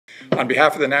On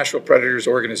behalf of the Nashville Predators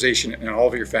organization and all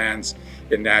of your fans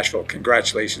in Nashville,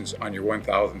 congratulations on your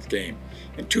 1,000th game.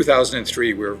 In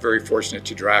 2003, we were very fortunate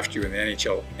to draft you in the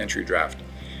NHL entry draft.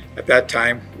 At that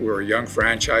time, we were a young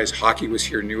franchise. Hockey was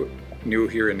new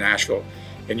here in Nashville,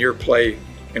 and your play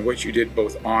and what you did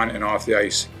both on and off the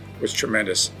ice was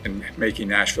tremendous in making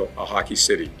Nashville a hockey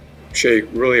city. Shea,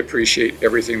 really appreciate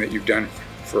everything that you've done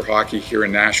for hockey here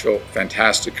in Nashville.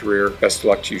 Fantastic career. Best of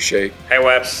luck to you, Shea. Hey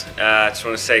Webs, I just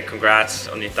want to say congrats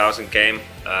on the 1,000th game.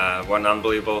 What an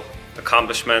unbelievable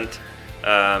accomplishment.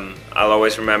 I'll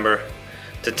always remember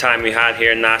the time we had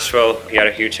here in Nashville. You had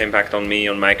a huge impact on me,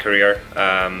 on my career.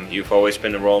 You've always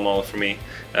been a role model for me,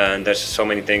 and there's so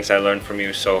many things I learned from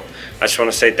you. So I just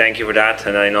want to say thank you for that.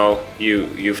 And I know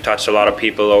you've touched a lot of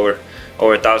people over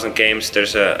 1,000 games.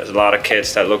 There's a lot of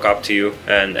kids that look up to you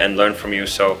and learn from you.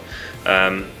 So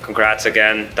congrats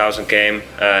again, 1,000th game.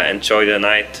 Enjoy the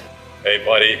night. Hey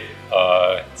buddy,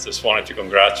 just wanted to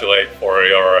congratulate for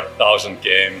your 1,000th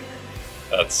game.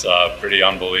 That's a pretty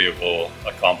unbelievable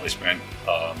accomplishment.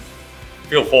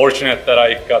 Feel fortunate that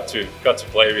I got to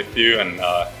play with you, and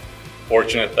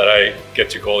fortunate that I get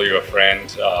to call you a friend.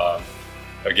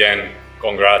 Again,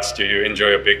 congrats to you.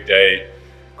 Enjoy a big day.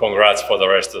 Congrats for the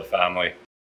rest of the family.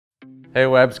 Hey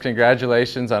Webbs,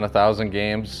 congratulations on 1,000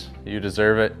 games. You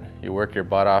deserve it. You work your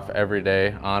butt off every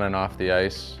day, on and off the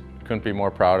ice. Couldn't be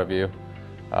more proud of you.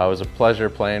 It was a pleasure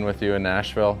playing with you in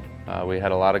Nashville. We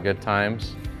had a lot of good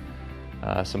times.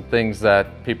 Some things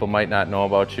that people might not know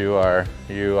about you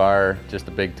are just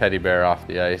a big teddy bear off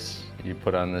the ice. You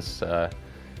put on this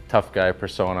tough guy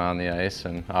persona on the ice,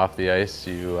 and off the ice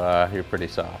you're pretty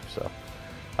soft. So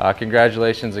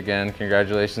congratulations again.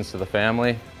 Congratulations to the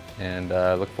family, and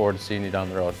look forward to seeing you down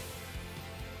the road.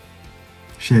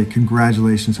 Shea,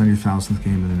 congratulations on your 1,000th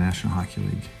game in the National Hockey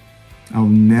League. I'll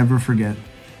never forget,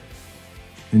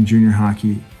 in junior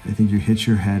hockey, I think you hit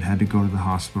your head, had to go to the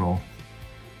hospital.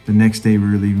 The next day we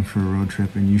were leaving for a road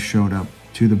trip, and you showed up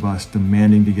to the bus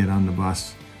demanding to get on the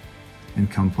bus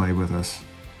and come play with us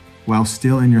while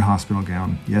still in your hospital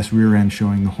gown. Yes, rear end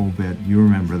showing the whole bit. You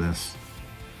remember this.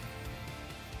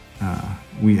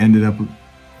 We ended up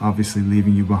obviously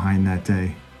leaving you behind that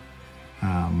day,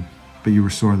 but you were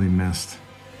sorely missed.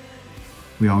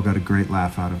 We all got a great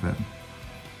laugh out of it.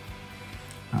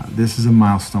 This is a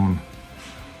milestone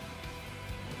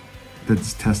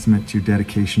that's a testament to your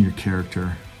dedication, your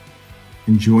character.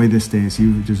 Enjoy this day as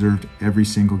you deserved every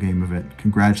single game of it.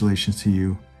 Congratulations to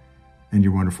you and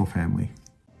your wonderful family.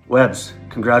 Webbs,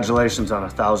 congratulations on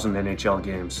 1,000 NHL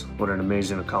games. What an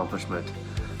amazing accomplishment.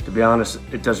 To be honest,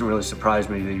 it doesn't really surprise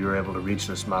me that you were able to reach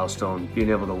this milestone. Being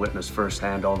able to witness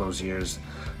firsthand all those years,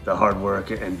 the hard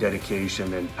work and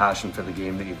dedication and passion for the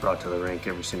game that you brought to the rink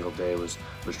every single day was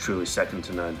truly second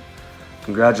to none.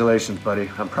 Congratulations, buddy.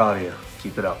 I'm proud of you.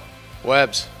 Keep it up.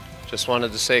 Webbs, just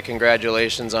wanted to say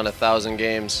congratulations on 1,000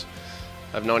 games.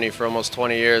 I've known you for almost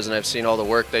 20 years, and I've seen all the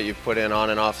work that you've put in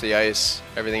on and off the ice,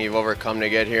 everything you've overcome to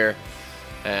get here.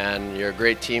 And you're a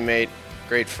great teammate,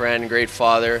 great friend, great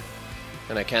father,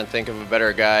 and I can't think of a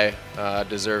better guy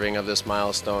deserving of this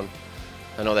milestone.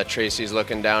 I know that Tracy's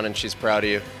looking down and she's proud of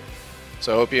you.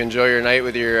 So I hope you enjoy your night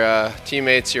with your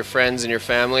teammates, your friends, and your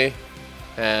family,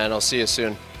 and I'll see you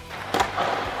soon.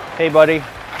 Hey buddy,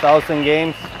 1,000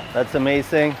 games, that's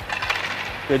amazing.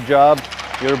 Good job.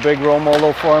 You're a big role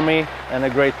model for me and a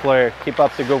great player. Keep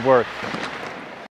up the good work.